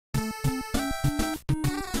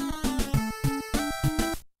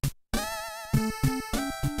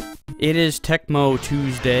It is Tecmo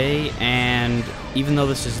Tuesday, and even though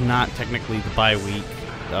this is not technically the bye week,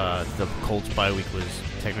 the Colts bye week was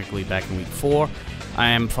technically back in week 4, I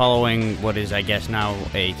am following what is, I guess, now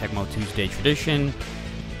a Tecmo Tuesday tradition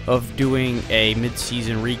of doing a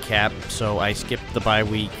mid-season recap. So I skipped the bye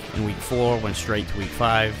week in week 4, went straight to week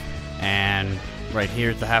 5, and right here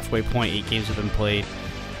at the halfway point, 8 games have been played,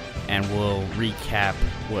 and we'll recap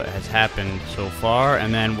what has happened so far,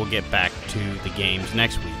 and then we'll get back to the games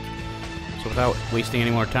next week. So without wasting any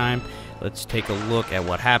more time, let's take a look at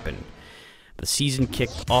what happened. The season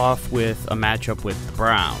kicked off with a matchup with the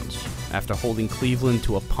Browns. After holding Cleveland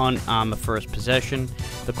to a punt on the first possession,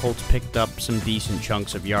 the Colts picked up some decent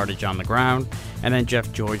chunks of yardage on the ground, and then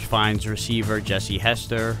Jeff George finds receiver Jesse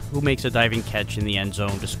Hester, who makes a diving catch in the end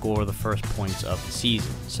zone to score the first points of the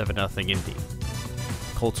season, 7-0 Indy.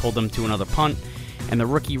 Colts hold them to another punt, and the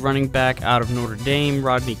rookie running back out of Notre Dame,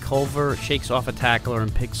 Rodney Culver, shakes off a tackler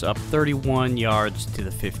and picks up 31 yards to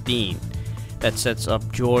the 15. That sets up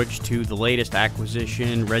George to the latest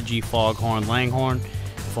acquisition, Reggie Foghorn Langhorn,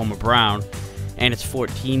 former Brown, and it's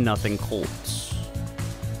 14-0 Colts.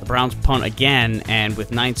 The Browns punt again, and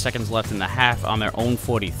with 9 seconds left in the half on their own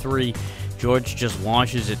 43, George just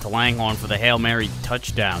launches it to Langhorn for the Hail Mary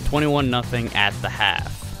touchdown, 21-0 at the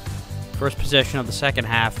half. First possession of the second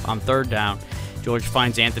half, on third down, George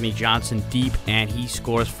finds Anthony Johnson deep, and he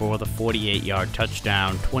scores for the 48-yard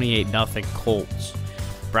touchdown, 28-0 Colts.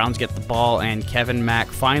 Browns get the ball, and Kevin Mack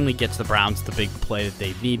finally gets the Browns the big play that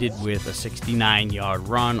they needed with a 69-yard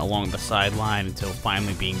run along the sideline until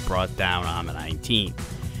finally being brought down on the 19.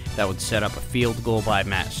 That would set up a field goal by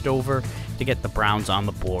Matt Stover to get the Browns on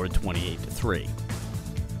the board 28-3.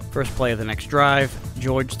 First play of the next drive,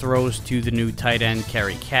 George throws to the new tight end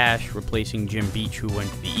Kerry Cash, replacing Jim Beach, who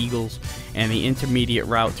went to the Eagles, and the intermediate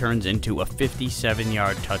route turns into a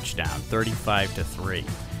 57-yard touchdown, 35-3.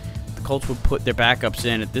 The Colts would put their backups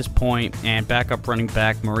in at this point, and backup running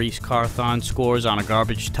back Maurice Carthon scores on a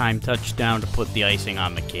garbage time touchdown to put the icing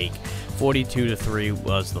on the cake. 42-3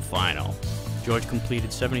 was the final. George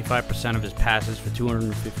completed 75% of his passes for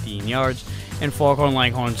 215 yards, and Foghorn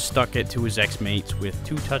Langhorn stuck it to his ex-mates with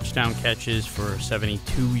 2 touchdown catches for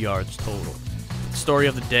 72 yards total. The story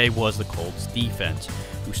of the day was the Colts defense,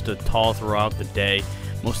 who stood tall throughout the day.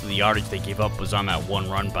 Most of the yardage they gave up was on that one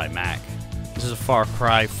run by Mack. This is a far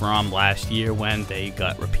cry from last year when they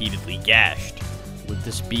got repeatedly gashed. Would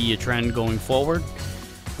this be a trend going forward?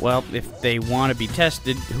 Well, if they want to be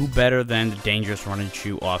tested, who better than the dangerous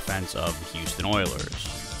run-and-shoot offense of the Houston Oilers?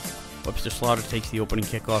 Webster Slaughter takes the opening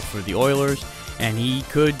kickoff for the Oilers, and he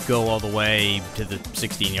could go all the way to the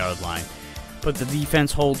 16-yard line. But the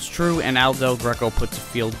defense holds true, and Aldel Greco puts a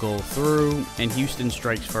field goal through, and Houston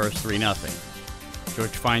strikes first 3-0. George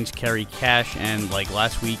finds Kerry Cash, and like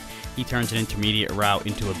last week, he turns an intermediate route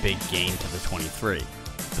into a big gain to the 23.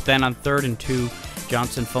 But then on 3rd and 2,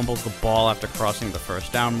 Johnson fumbles the ball after crossing the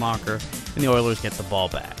first down marker, and the Oilers get the ball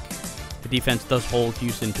back. The defense does hold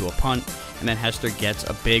Houston to a punt, and then Hester gets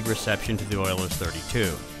a big reception to the Oilers' 32.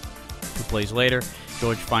 2 plays later,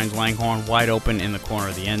 George finds Langhorn wide open in the corner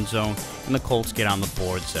of the end zone, and the Colts get on the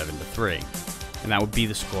board 7-3. And that would be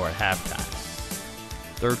the score at halftime.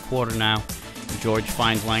 Third quarter now, George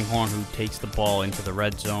finds Langhorn, who takes the ball into the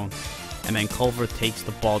red zone, and then Culver takes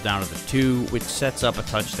the ball down to the 2, which sets up a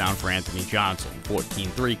touchdown for Anthony Johnson,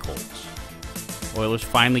 14-3 Colts. Oilers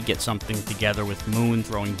finally get something together with Moon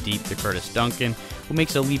throwing deep to Curtis Duncan, who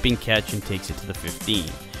makes a leaping catch and takes it to the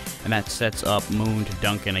 15. And that sets up Moon to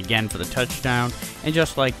Duncan again for the touchdown, and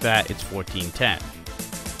just like that, it's 14-10.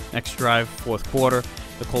 Next drive, fourth quarter,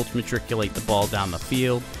 the Colts matriculate the ball down the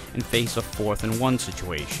field and face a 4th and 1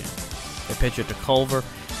 situation. They pitch it to Culver.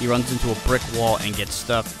 He runs into a brick wall and gets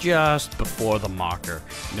stuffed just before the marker,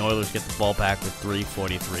 and the Oilers get the ball back with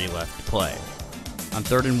 3:43 left to play. On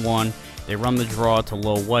 3rd and 1, they run the draw to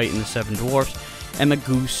Low White in the Seven Dwarfs, and the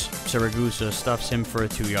Goose, Siragusa, stuffs him for a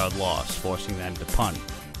 2-yard loss, forcing them to punt.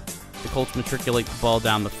 The Colts matriculate the ball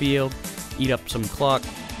down the field, eat up some clock,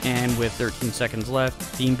 and with 13 seconds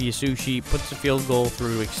left, Dean Biasucci puts a field goal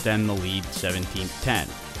through to extend the lead 17-10.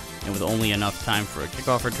 And with only enough time for a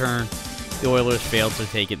kickoff return, the Oilers failed to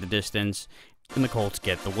take it the distance, and the Colts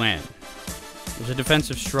get the win. It was a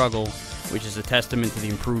defensive struggle, which is a testament to the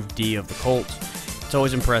improved D of the Colts. It's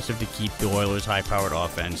always impressive to keep the Oilers' high-powered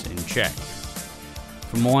offense in check.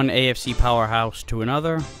 From one AFC powerhouse to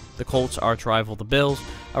another, the Colts' arch-rival the Bills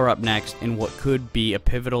are up next in what could be a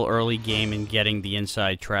pivotal early game in getting the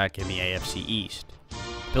inside track in the AFC East.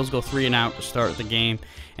 Bills go 3-and-out to start the game,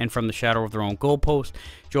 and from the shadow of their own goalpost,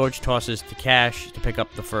 George tosses to Cash to pick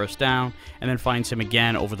up the first down, and then finds him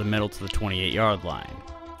again over the middle to the 28-yard line.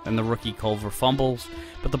 Then the rookie Culver fumbles,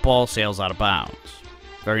 but the ball sails out of bounds.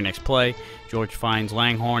 Very next play, George finds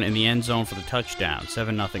Langhorne in the end zone for the touchdown,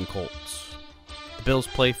 7-0 Colts. The Bills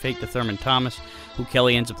play fake to Thurman Thomas, who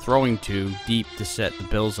Kelly ends up throwing to deep to set the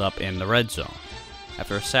Bills up in the red zone.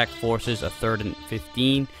 After a sack forces a 3rd and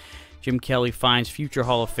 15, Jim Kelly finds future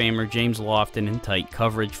Hall of Famer James Lofton in tight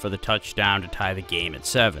coverage for the touchdown to tie the game at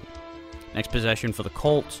 7. Next possession for the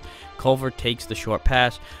Colts, Culver takes the short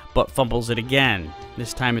pass, but fumbles it again.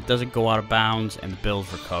 This time it doesn't go out of bounds, and the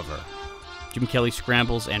Bills recover. Jim Kelly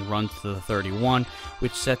scrambles and runs to the 31,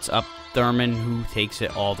 which sets up Thurman, who takes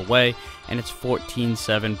it all the way, and it's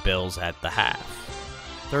 14-7 Bills at the half.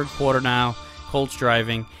 Third quarter now, Colts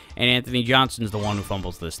driving, and Anthony Johnson's the one who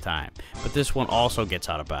fumbles this time, but this one also gets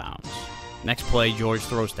out of bounds. Next play, George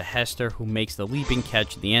throws to Hester, who makes the leaping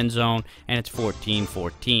catch in the end zone, and it's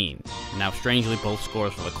 14-14. Now, strangely, both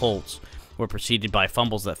scores for the Colts were preceded by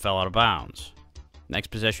fumbles that fell out of bounds. Next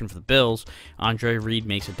possession for the Bills, Andre Reed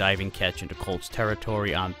makes a diving catch into Colts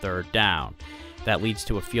territory on 3rd down. That leads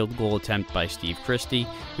to a field goal attempt by Steve Christie,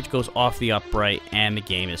 which goes off the upright, and the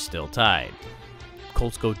game is still tied.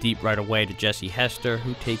 Colts go deep right away to Jesse Hester,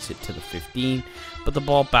 who takes it to the 15, but the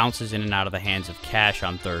ball bounces in and out of the hands of Cash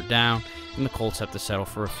on 3rd down, and the Colts have to settle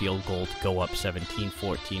for a field goal to go up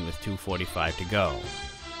 17-14 with 2:45 to go.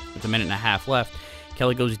 With a minute and a half left,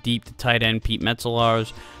 Kelly goes deep to tight end Pete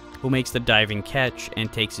Metzelaars, who makes the diving catch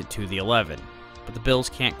and takes it to the 11. But the Bills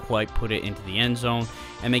can't quite put it into the end zone,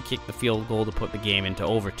 and they kick the field goal to put the game into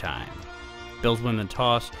overtime. Bills win the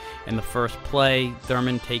toss, and the first play,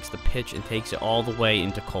 Thurman takes the pitch and takes it all the way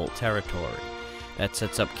into Colt territory. That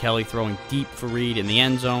sets up Kelly throwing deep for Reed in the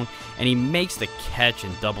end zone, and he makes the catch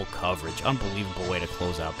in double coverage. Unbelievable way to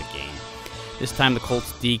close out the game. This time the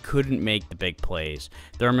Colts D couldn't make the big plays.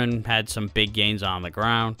 Thurman had some big gains on the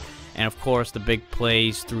ground, and of course the big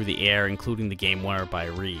plays through the air, including the game winner by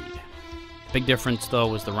Reed. Big difference though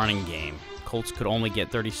was the running game. Colts could only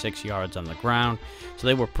get 36 yards on the ground, so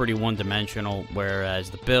they were pretty one-dimensional, whereas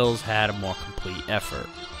the Bills had a more complete effort.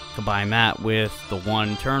 Combine that with the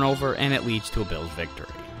one turnover, and it leads to a Bills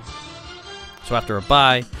victory. So after a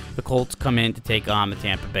bye, the Colts come in to take on the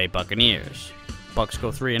Tampa Bay Buccaneers. Bucs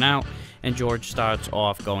go 3 and out, and George starts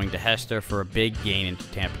off going to Hester for a big gain into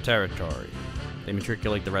Tampa territory. They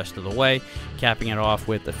matriculate the rest of the way, capping it off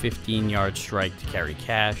with a 15-yard strike to carry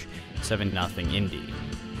Cash, 7-0 Indy.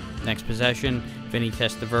 Next possession, Vinny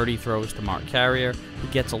Testaverde throws to Mark Carrier, who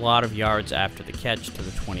gets a lot of yards after the catch to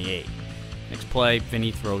the 28. Next play,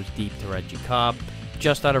 Vinny throws deep to Reggie Cobb,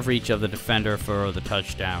 just out of reach of the defender for the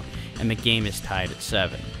touchdown, and the game is tied at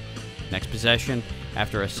 7. Next possession,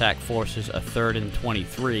 after a sack forces a 3rd and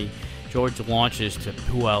 23, George launches to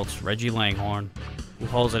who else? Reggie Langhorne, who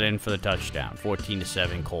hauls it in for the touchdown,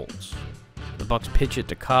 14-7 Colts. The Bucs pitch it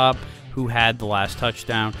to Cobb, who had the last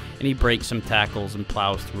touchdown, and he breaks some tackles and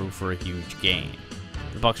plows through for a huge gain.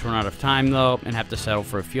 The Bucs run out of time though, and have to settle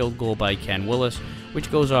for a field goal by Ken Willis,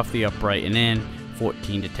 which goes off the upright and in,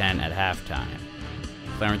 14-10 at halftime.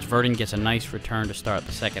 Clarence Verdon gets a nice return to start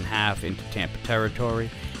the second half into Tampa territory,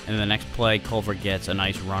 and in the next play, Culver gets a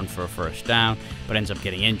nice run for a first down, but ends up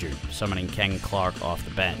getting injured, summoning Ken Clark off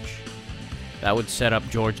the bench. That would set up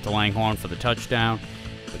George to Langhorne for the touchdown.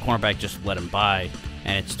 The cornerback just let him by,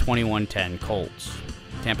 and it's 21-10 Colts.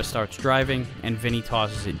 Tampa starts driving, and Vinny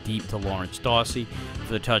tosses it deep to Lawrence Dawsey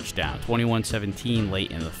for the touchdown, 21-17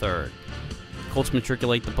 late in the third. Colts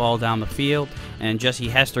matriculate the ball down the field, and Jesse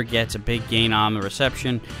Hester gets a big gain on the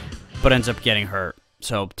reception, but ends up getting hurt.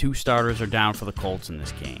 So 2 starters are down for the Colts in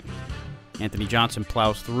this game. Anthony Johnson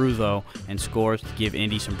plows through, though, and scores to give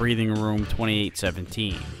Indy some breathing room,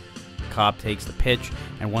 28-17. Cobb takes the pitch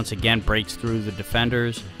and once again breaks through the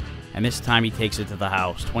defenders, and this time he takes it to the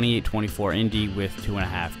house, 28-24 Indy with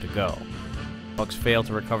 2.5 to go. Bucs fail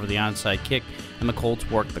to recover the onside kick, and the Colts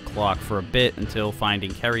work the clock for a bit until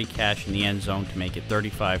finding Kerry Cash in the end zone to make it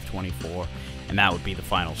 35-24, and that would be the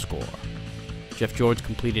final score. Jeff George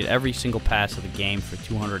completed every single pass of the game for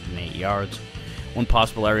 208 yards. One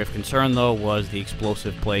possible area of concern, though, was the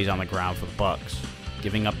explosive plays on the ground for the Bucs.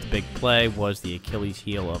 Giving up the big play was the Achilles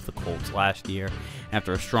heel of the Colts last year.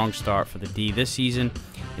 After a strong start for the D this season,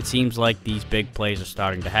 it seems like these big plays are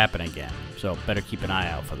starting to happen again, so better keep an eye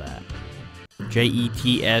out for that.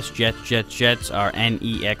 Jets, Jets are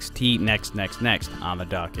NEXT, next on the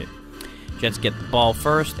docket. Jets get the ball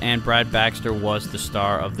first, and Brad Baxter was the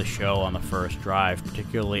star of the show on the first drive,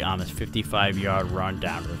 particularly on this 55-yard run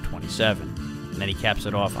down to the 27. And then he caps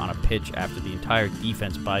it off on a pitch after the entire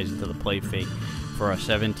defense buys into the play fake for a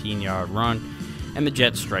 17-yard run, and the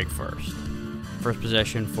Jets strike first. First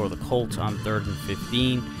possession for the Colts on 3rd and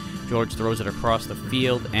 15. George throws it across the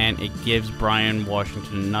field, and it gives Brian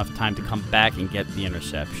Washington enough time to come back and get the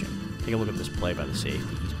interception. Take a look at this play by the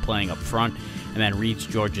safety. He's playing up front and then reads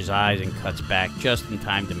George's eyes and cuts back just in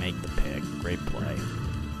time to make the pick. Great play.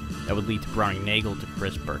 That would lead to Browning Nagel to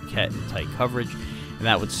Chris Burkett in tight coverage, and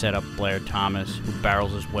that would set up Blair Thomas, who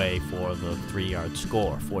barrels his way for the 3-yard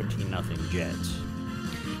score, 14-0 Jets.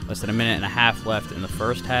 Less than a minute and a half left in the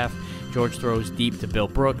first half. George throws deep to Bill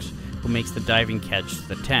Brooks, who makes the diving catch to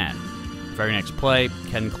the 10. The very next play,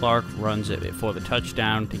 Ken Clark runs it for the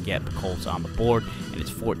touchdown to get the Colts on the board, and it's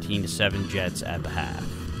 14-7 Jets at the half.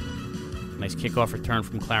 Nice kickoff return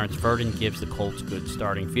from Clarence Verdon gives the Colts good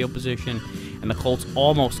starting field position, and the Colts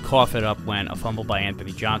almost cough it up when a fumble by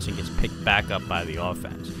Anthony Johnson gets picked back up by the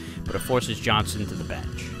offense, but it forces Johnson to the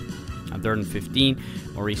bench. On 3rd and 15,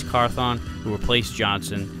 Maurice Carthon, who replaced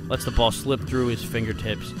Johnson, lets the ball slip through his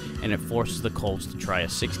fingertips, and it forces the Colts to try a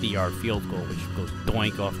 60-yard field goal, which goes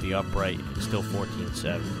doink off the upright. It's still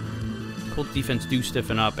 14-7. Colts defense do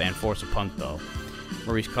stiffen up and force a punt, though.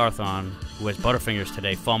 Maurice Carthon, who has butterfingers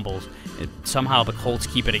today, fumbles, and somehow the Colts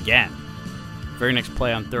keep it again. Very next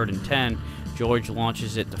play on 3rd and 10, George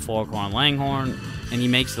launches it to Foghorn Langhorne, and he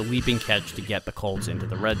makes the leaping catch to get the Colts into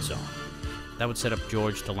the red zone. That would set up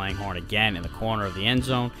George to Langhorne again in the corner of the end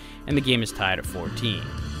zone, and the game is tied at 14.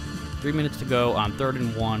 3 minutes to go on 3rd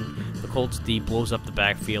and 1, the Colts D blows up the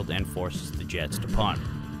backfield and forces the Jets to punt.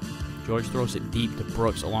 George throws it deep to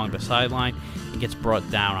Brooks along the sideline and gets brought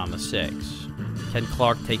down on the 6. Ken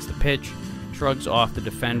Clark takes the pitch, shrugs off the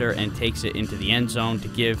defender, and takes it into the end zone to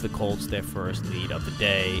give the Colts their first lead of the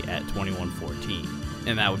day at 21-14,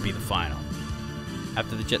 and that would be the final.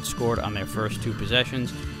 After the Jets scored on their first 2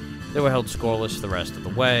 possessions, they were held scoreless the rest of the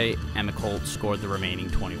way, and the Colts scored the remaining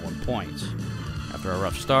 21 points. After a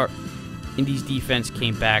rough start, Indy's defense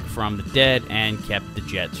came back from the dead and kept the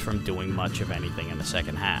Jets from doing much of anything in the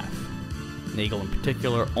second half. Nagel in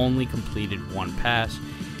particular only completed 1 pass,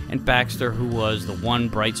 and Baxter, who was the one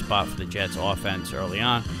bright spot for the Jets offense early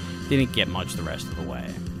on, didn't get much the rest of the way.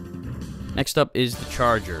 Next up is the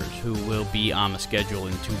Chargers, who will be on the schedule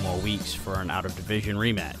in 2 more weeks for an out-of-division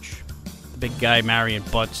rematch. Big guy Marion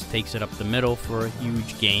Butts takes it up the middle for a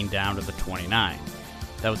huge gain down to the 29.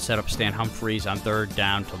 That would set up Stan Humphries on 3rd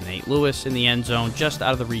down to Nate Lewis in the end zone, just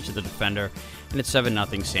out of the reach of the defender, and it's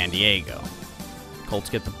 7-0 San Diego. Colts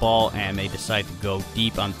get the ball, and they decide to go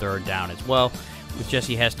deep on 3rd down as well, with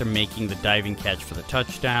Jesse Hester making the diving catch for the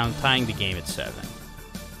touchdown, tying the game at 7.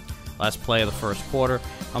 Last play of the first quarter,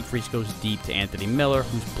 Humphries goes deep to Anthony Miller,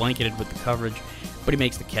 who's blanketed with the coverage, but he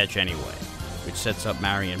makes the catch anyway, which sets up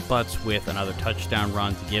Marion Butts with another touchdown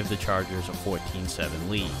run to give the Chargers a 14-7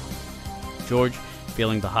 lead. George,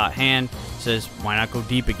 feeling the hot hand, says, "Why not go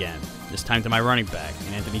deep again? This time to my running back,"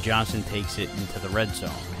 and Anthony Johnson takes it into the red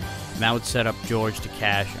zone. And that would set up George to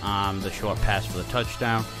cash on the short pass for the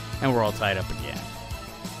touchdown, and we're all tied up again.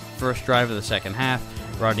 First drive of the second half,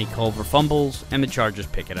 Rodney Culver fumbles, and the Chargers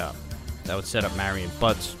pick it up. That would set up Marion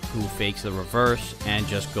Butts, who fakes the reverse and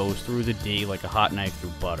just goes through the D like a hot knife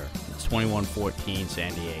through butter. It's 21-14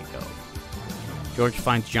 San Diego. George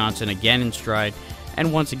finds Johnson again in stride,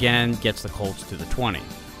 and once again gets the Colts to the 20.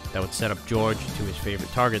 That would set up George to his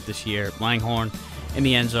favorite target this year, Langhorne, in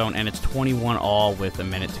the end zone, and it's 21-all with a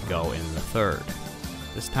minute to go in the 3rd.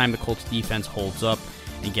 This time the Colts defense holds up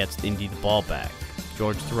and gets Indy the ball back.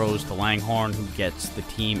 George throws to Langhorne, who gets the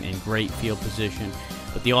team in great field position,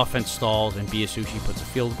 but the offense stalls and Biasucci puts a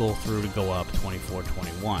field goal through to go up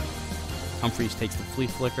 24-21. Humphries takes the flea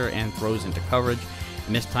flicker and throws into coverage,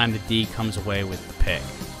 and this time the D comes away with the pick.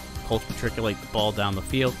 Colts matriculate the ball down the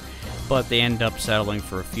field, but they end up settling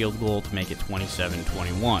for a field goal to make it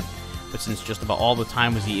 27-21. But since just about all the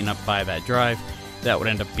time was eaten up by that drive, that would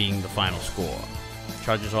end up being the final score.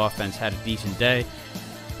 Chargers offense had a decent day.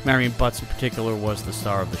 Marion Butts in particular was the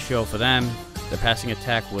star of the show for them. Their passing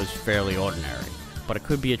attack was fairly ordinary, but it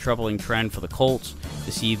could be a troubling trend for the Colts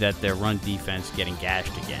to see that their run defense getting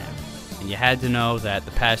gashed again. And you had to know that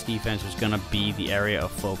the pass defense was going to be the area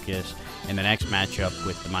of focus in the next matchup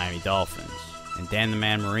with the Miami Dolphins. And Dan the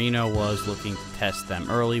Man Marino was looking to test them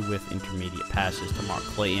early with intermediate passes to Mark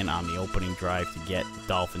Clayton on the opening drive to get the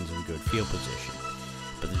Dolphins in good field position.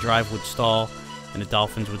 But the drive would stall, and the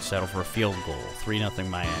Dolphins would settle for a field goal, 3-0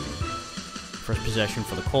 Miami. First possession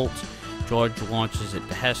for the Colts, George launches it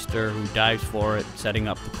to Hester, who dives for it, setting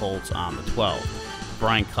up the Colts on the 12.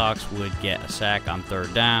 Brian Cox would get a sack on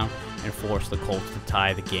 3rd down and force the Colts to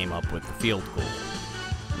tie the game up with the field goal.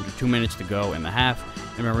 Under 2 minutes to go in the half,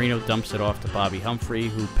 and Marino dumps it off to Bobby Humphrey,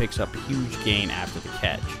 who picks up a huge gain after the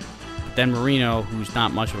catch. But then Marino, who's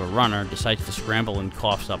not much of a runner, decides to scramble and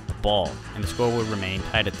coughs up the ball, and the score would remain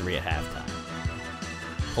tied at 3 at halftime.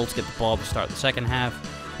 Colts get the ball to start the second half,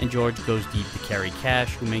 and George goes deep to carry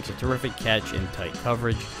Cash, who makes a terrific catch in tight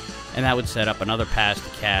coverage, and that would set up another pass to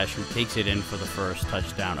Cash, who takes it in for the first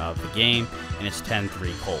touchdown of the game, and it's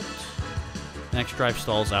 10-3 Colts. The next drive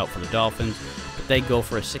stalls out for the Dolphins, but they go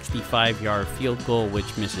for a 65-yard field goal,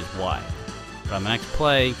 which misses wide. But on the next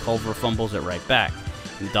play, Culver fumbles it right back,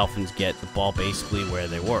 and the Dolphins get the ball basically where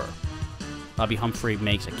they were. Bobby Humphrey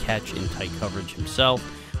makes a catch in tight coverage himself,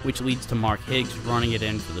 which leads to Mark Higgs running it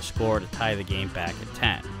in for the score to tie the game back at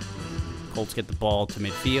 10. Colts get the ball to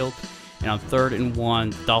midfield, and on 3rd and 1,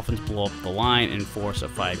 the Dolphins blow up the line and force a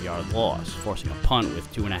 5-yard loss, forcing a punt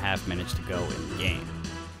with 2.5 minutes to go in the game.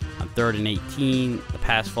 On 3rd and 18, the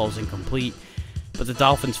pass falls incomplete, but the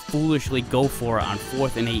Dolphins foolishly go for it on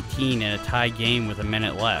 4th and 18 in a tie game with a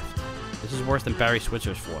minute left. This is worse than Barry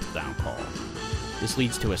Switzer's 4th down call. This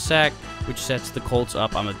leads to a sack, which sets the Colts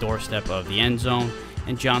up on the doorstep of the end zone,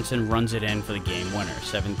 and Johnson runs it in for the game winner,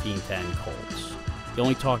 17-10 Colts. The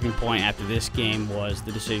only talking point after this game was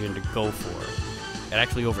the decision to go for it. It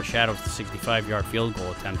actually overshadows the 65-yard field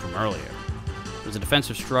goal attempt from earlier. It was a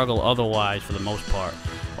defensive struggle otherwise for the most part,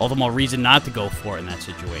 all the more reason not to go for it in that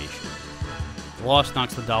situation. The loss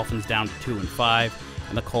knocks the Dolphins down to 2-5,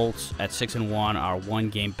 and the Colts at 6-1 are one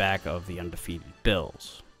game back of the undefeated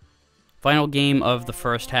Bills. Final game of the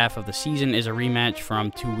first half of the season is a rematch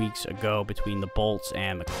from 2 weeks ago between the Bolts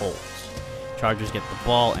and the Colts. Chargers get the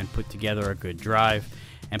ball and put together a good drive,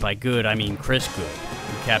 and by good I mean Chris Good,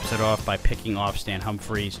 who caps it off by picking off Stan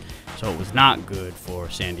Humphries, so it was not good for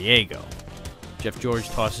San Diego. Jeff George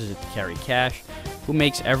tosses it to Kerry Cash, who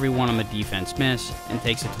makes everyone on the defense miss and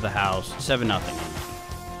takes it to the house, 7-0.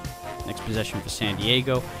 Next possession for San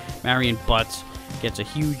Diego, Marion Butts gets a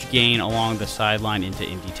huge gain along the sideline into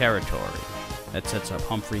Indy territory. That sets up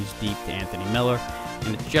Humphries deep to Anthony Miller,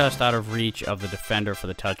 and it's just out of reach of the defender for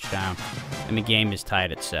the touchdown, and the game is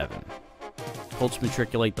tied at 7. Colts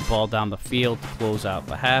matriculate the ball down the field to close out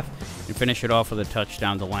the half, and finish it off with a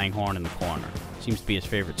touchdown to Langhorne in the corner. Seems to be his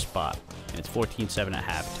favorite spot, and it's 14-7 at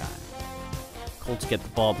halftime. Colts get the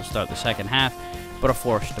ball to start the second half, but are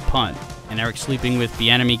forced to punt, and Eric Sleeping with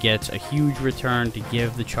Bieniemy gets a huge return to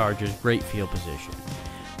give the Chargers great field position.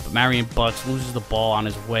 But Marion Butts loses the ball on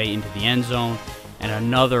his way into the end zone, and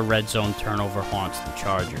another red zone turnover haunts the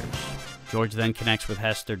Chargers. George then connects with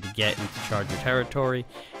Hester to get into Charger territory,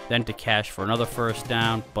 then to Cash for another first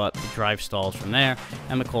down, but the drive stalls from there,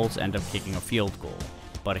 and the Colts end up kicking a field goal.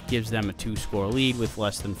 But it gives them a 2-score lead with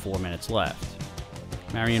less than 4 minutes left.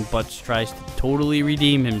 Marion Butts tries to totally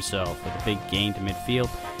redeem himself with a big gain to midfield.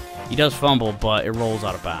 He does fumble, but it rolls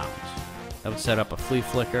out of bounds. That would set up a flea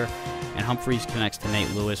flicker, and Humphries connects to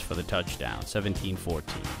Nate Lewis for the touchdown, 17-14.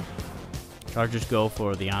 Chargers go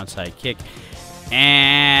for the onside kick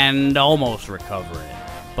and almost recover it.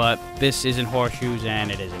 But this isn't horseshoes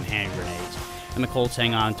and it isn't hand grenades, and the Colts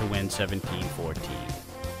hang on to win 17-14.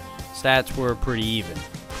 Stats were pretty even.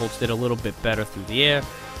 Colts did a little bit better through the air,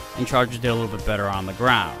 and Chargers did a little bit better on the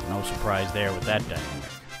ground. No surprise there with that dynamic.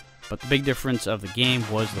 But the big difference of the game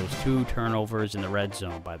was those 2 turnovers in the red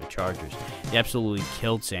zone by the Chargers. They absolutely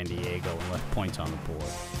killed San Diego and left points on the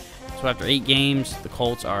board. So after 8 games, the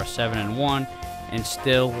Colts are 7-1 and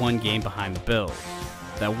still 1 game behind the Bills.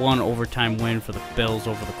 That 1 overtime win for the Bills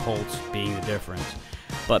over the Colts being the difference.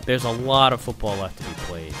 But there's a lot of football left to be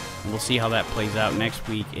played, and we'll see how that plays out next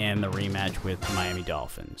week in the rematch with the Miami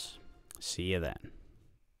Dolphins. See you then.